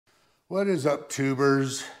What is up,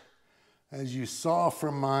 tubers? As you saw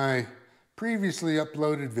from my previously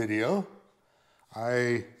uploaded video,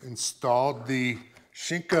 I installed the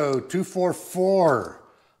Shinko 244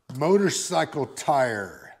 motorcycle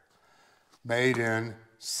tire made in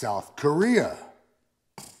South Korea.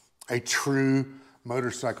 A true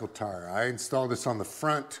motorcycle tire. I installed this on the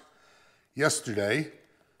front yesterday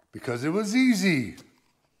because it was easy.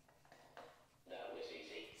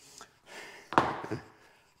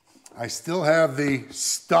 I still have the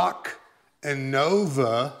stock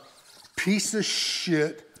Innova piece of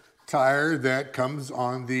shit tire that comes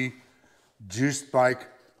on the juiced bike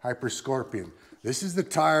HyperScorpion. This is the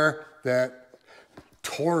tire that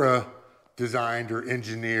Tora designed or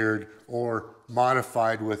engineered or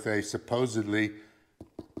modified with a supposedly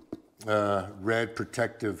red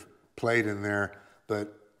protective plate in there,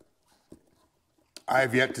 but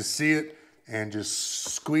I've yet to see it, and just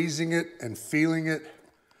squeezing it and feeling it,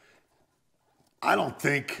 I don't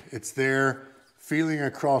think it's there. Feeling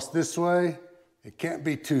across this way, it can't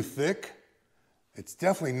be too thick. It's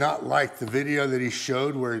definitely not like the video that he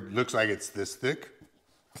showed where it looks like it's this thick.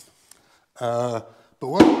 But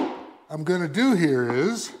what I'm gonna do here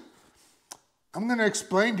is, I'm gonna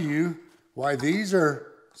explain to you why these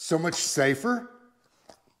are so much safer.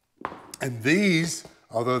 And these,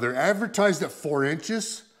 although they're advertised at 4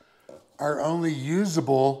 inches, are only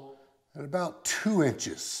usable at about 2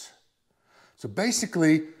 inches. So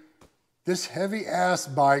basically, this heavy ass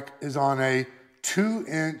bike is on a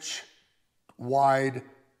 2-inch wide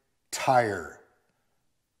tire.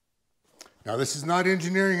 Now, this is not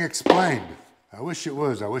engineering explained. I wish it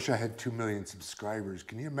was. I wish I had 2 million subscribers.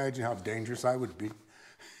 Can you imagine how dangerous I would be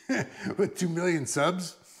with 2 million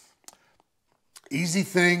subs? Easy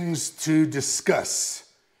things to discuss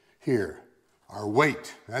here are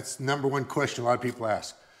weight. That's the #1 question a lot of people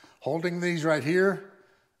ask. Holding these right here,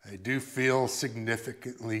 they do feel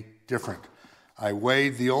significantly different. I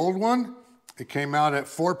weighed the old one. It came out at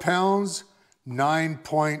 4 pounds,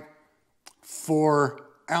 9.4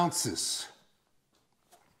 ounces.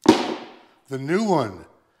 The new one,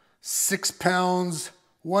 6 pounds,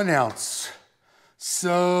 1 ounce.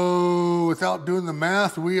 So without doing the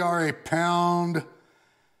math, we are a pound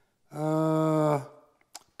and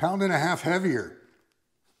a half heavier.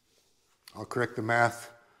 I'll correct the math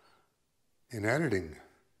in editing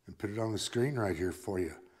and put it on the screen right here for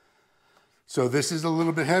you. So this is a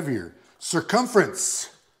little bit heavier. Circumference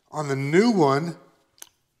on the new one,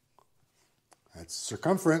 that's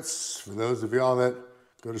circumference. For those of y'all that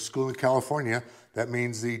go to school in California, that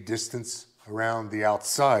means the distance around the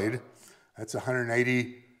outside. That's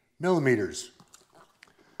 180 millimeters.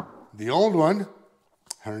 The old one,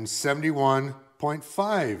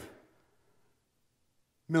 171.5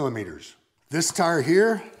 millimeters. This tire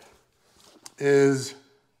here is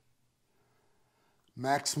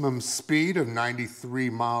maximum speed of 93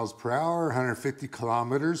 miles per hour, 150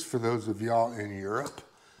 kilometers for those of y'all in Europe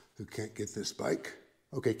who can't get this bike.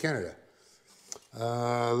 Okay, Canada.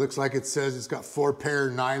 Looks like it says it's got 4 pair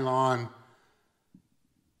nylon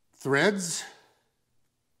threads.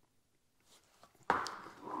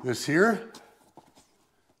 This here,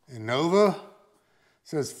 Innova,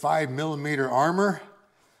 says 5mm armor.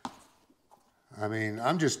 I mean,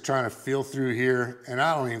 I'm just trying to feel through here, and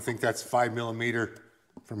I don't even think that's 5mm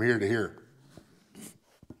from here to here.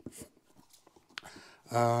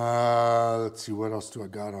 Let's see, what else do I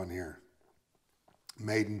got on here?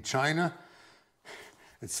 Made in China.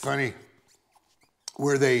 It's funny,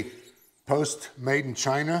 where they post made in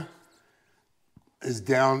China is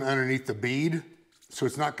down underneath the bead, so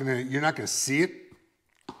it's not gonna, you're not gonna see it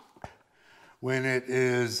when it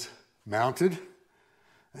is mounted.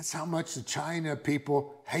 That's how much the China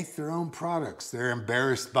people hate their own products. They're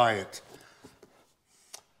embarrassed by it.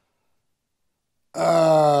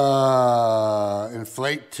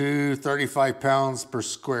 Inflate to 35 pounds per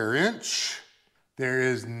square inch. There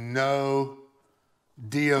is no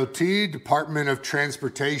DOT, Department of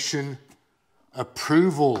Transportation,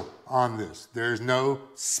 approval on this. There's no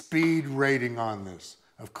speed rating on this.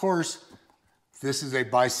 Of course, this is a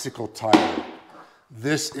bicycle tire.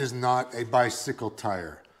 This is not a bicycle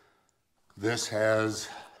tire. This has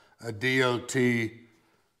a DOT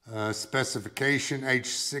specification,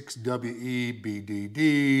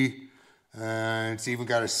 H6WE-BDD, and it's even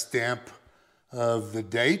got a stamp of the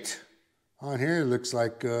date on here. It looks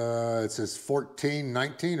like it says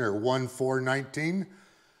 14/19 or 1/4/19.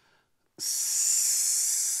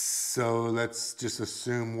 So let's just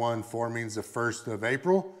assume 1/4 means the 1st of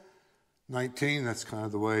April 19. That's kind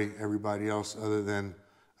of the way everybody else other than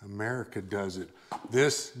America does it.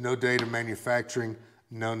 This, no date of manufacturing,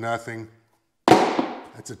 no nothing.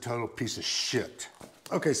 That's a total piece of shit.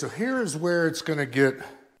 Okay, so here is where it's gonna get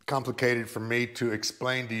complicated for me to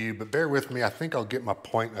explain to you, but bear with me, I think I'll get my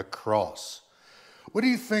point across. What do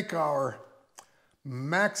you think our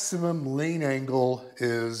maximum lean angle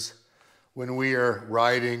is when we are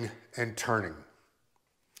riding and turning?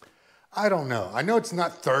 I don't know. I know it's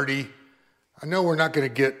not 30. I know we're not gonna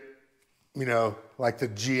get, you know, like the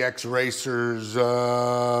GX racers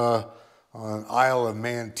on Isle of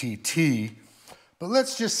Man TT, but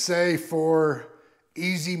let's just say for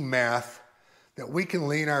easy math that we can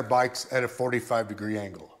lean our bikes at a 45-degree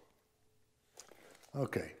angle.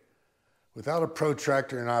 Okay, without a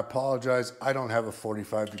protractor, and I apologize, I don't have a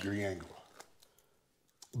 45-degree angle.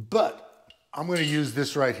 But I'm gonna use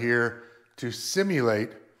this right here to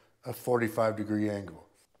simulate a 45-degree angle.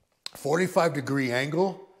 45-degree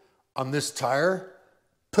angle on this tire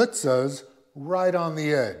puts us right on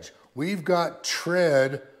the edge. We've got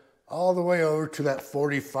tread all the way over to that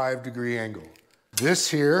 45-degree angle. This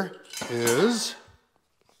here is,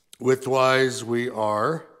 widthwise, we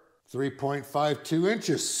are 3.52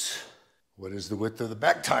 inches. What is the width of the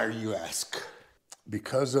back tire, you ask?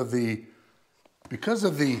 Because of the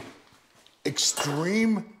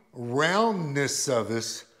extreme roundness of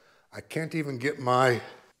this, I can't even get my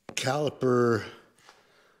caliper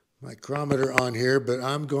micrometer on here, but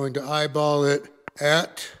I'm going to eyeball it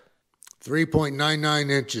at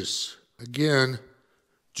 3.99 inches. Again,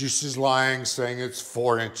 Juice is lying, saying it's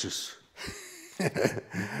 4 inches.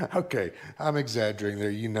 Okay, I'm exaggerating there,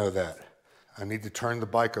 you know that. I need to turn the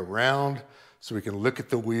bike around so we can look at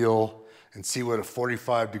the wheel and see what a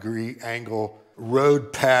 45-degree angle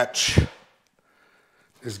road patch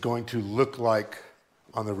is going to look like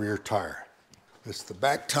on the rear tire. This is the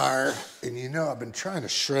back tire, and you know I've been trying to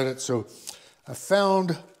shred it, so I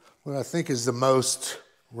found what I think is the most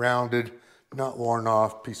rounded, not worn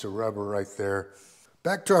off piece of rubber right there.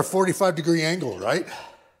 Back to our 45-degree angle, right?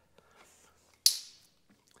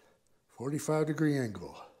 45-degree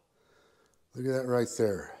angle. Look at that right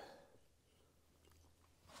there.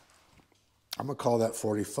 I'm gonna call that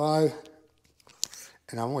 45,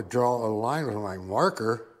 and I'm gonna draw a line with my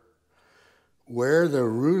marker where the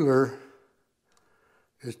ruler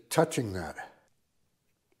is touching that.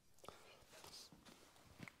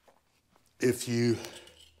 If you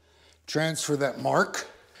transfer that mark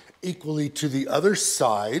equally to the other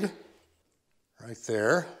side, right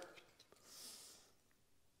there,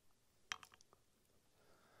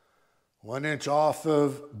 1 inch off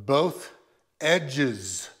of both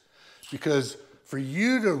edges, because for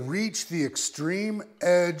you to reach the extreme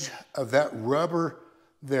edge of that rubber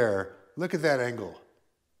there, look at that angle.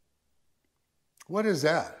 What is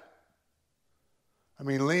that? I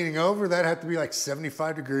mean, leaning over, that'd have to be like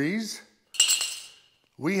 75 degrees.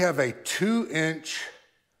 We have a 2-inch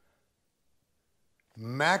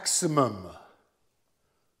maximum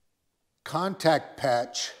contact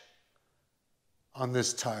patch on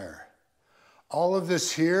this tire. All of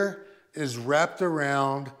this here is wrapped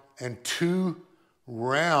around and too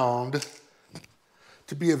round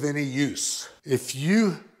to be of any use. If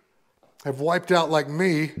you have wiped out like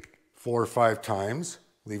me 4 or 5 times,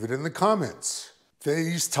 leave it in the comments.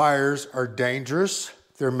 These tires are dangerous,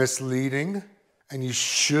 they're misleading, and you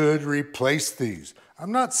should replace these.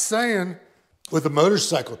 I'm not saying with a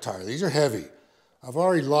motorcycle tire, these are heavy. I've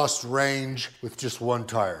already lost range with just 1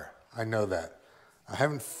 tire, I know that. I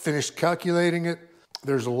haven't finished calculating it.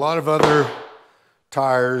 There's a lot of other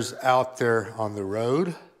tires out there on the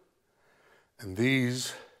road, and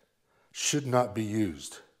these should not be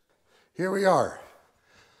used. Here we are.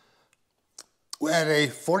 We're at a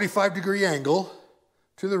 45-degree angle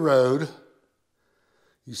to the road.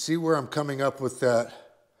 You see where I'm coming up with that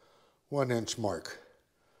 1-inch mark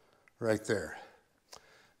right there.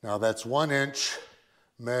 Now that's 1 inch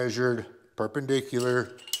measured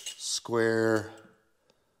perpendicular, square,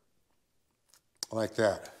 like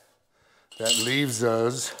that. That leaves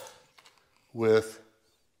us with,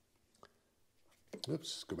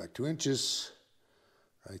 oops, go back 2 inches,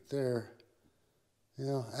 right there. You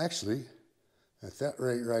know, actually, at that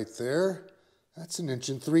rate right there, that's 1.75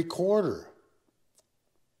 inches.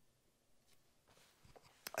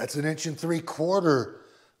 That's 1.75 inches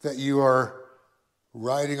that you are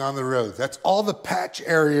riding on the road. That's all the patch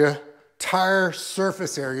area, tire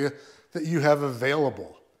surface area that you have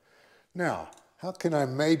available. Now, how can I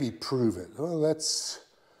maybe prove it? Well, let's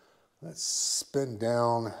spin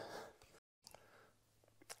down.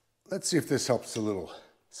 Let's see if this helps a little.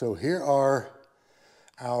 So here are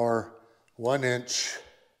our 1 inch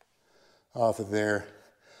off of there.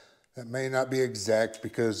 That may not be exact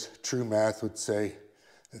because true math would say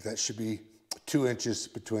that that should be 2 inches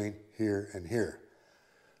between here and here.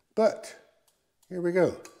 But here we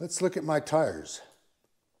go. Let's look at my tires.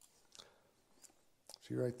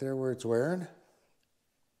 See right there where it's wearing?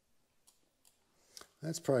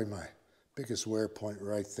 That's probably my biggest wear point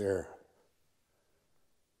right there.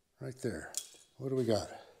 Right there. What do we got?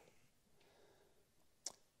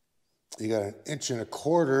 You got 1.25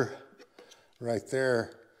 inches right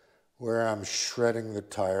there where I'm shredding the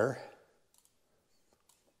tire.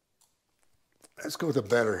 Let's go with a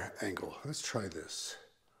better angle. Let's try this.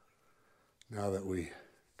 Now that we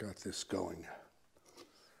got this going.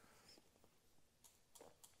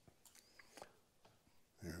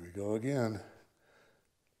 There we go again.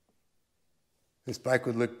 This bike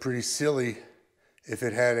would look pretty silly if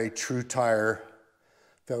it had a true tire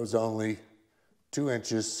that was only 2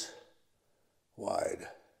 inches wide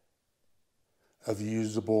of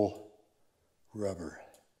usable rubber.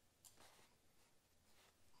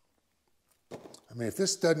 I mean, if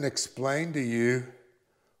this doesn't explain to you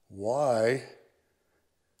why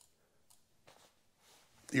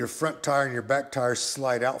your front tire and your back tire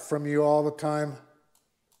slide out from you all the time,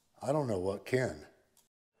 I don't know what can.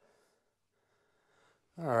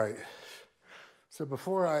 All right, so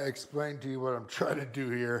before I explain to you what I'm trying to do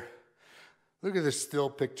here, look at this still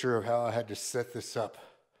picture of how I had to set this up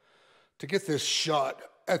to get this shot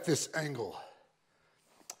at this angle.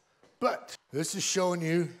 But this is showing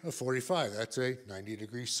you a 45. That's a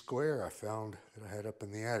 90-degree square I found that I had up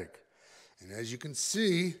in the attic. And as you can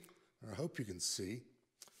see, or I hope you can see,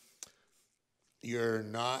 you're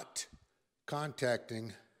not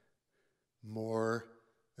contacting more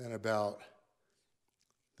than about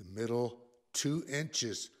the middle 2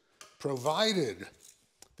 inches, provided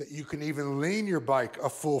that you can even lean your bike a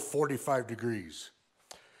full 45 degrees.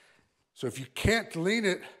 So if you can't lean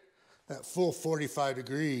it that full 45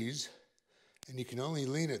 degrees, and you can only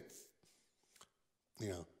lean it,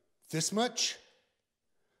 this much,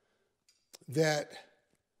 that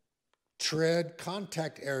tread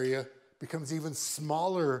contact area becomes even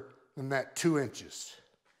smaller than that 2 inches.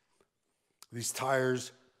 These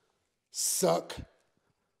tires suck.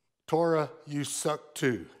 Tora, you suck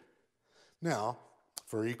too. Now,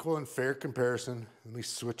 for equal and fair comparison, let me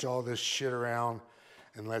switch all this shit around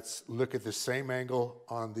and let's look at the same angle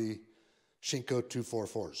on the Shinko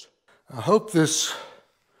 244s. I hope this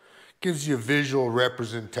gives you a visual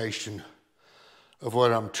representation of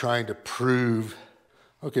what I'm trying to prove.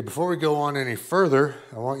 Okay, before we go on any further,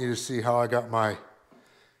 I want you to see how I got my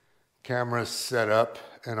camera set up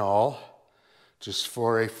and all, just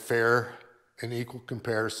for a fair and equal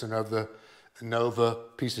comparison of the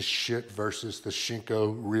Innova piece of shit versus the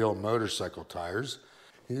Shinko real motorcycle tires.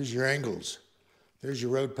 Here's your angles. There's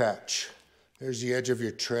your road patch. There's the edge of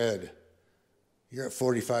your tread. You're at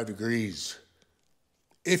 45 degrees.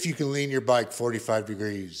 If you can lean your bike 45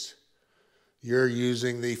 degrees, you're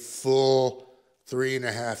using the full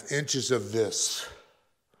 3.5 inches of this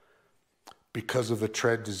because of the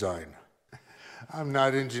tread design. I'm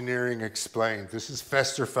not engineering explained. This is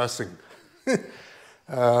Fjester fussing.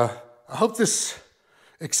 I hope this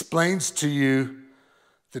explains to you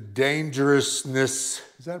the dangerousness,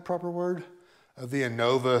 is that a proper word? Of the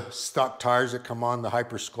Innova stock tires that come on the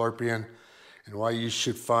HyperScorpion, and why you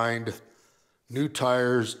should find new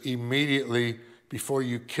tires immediately before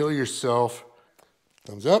you kill yourself.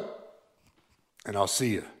 Thumbs up, and I'll see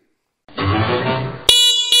you.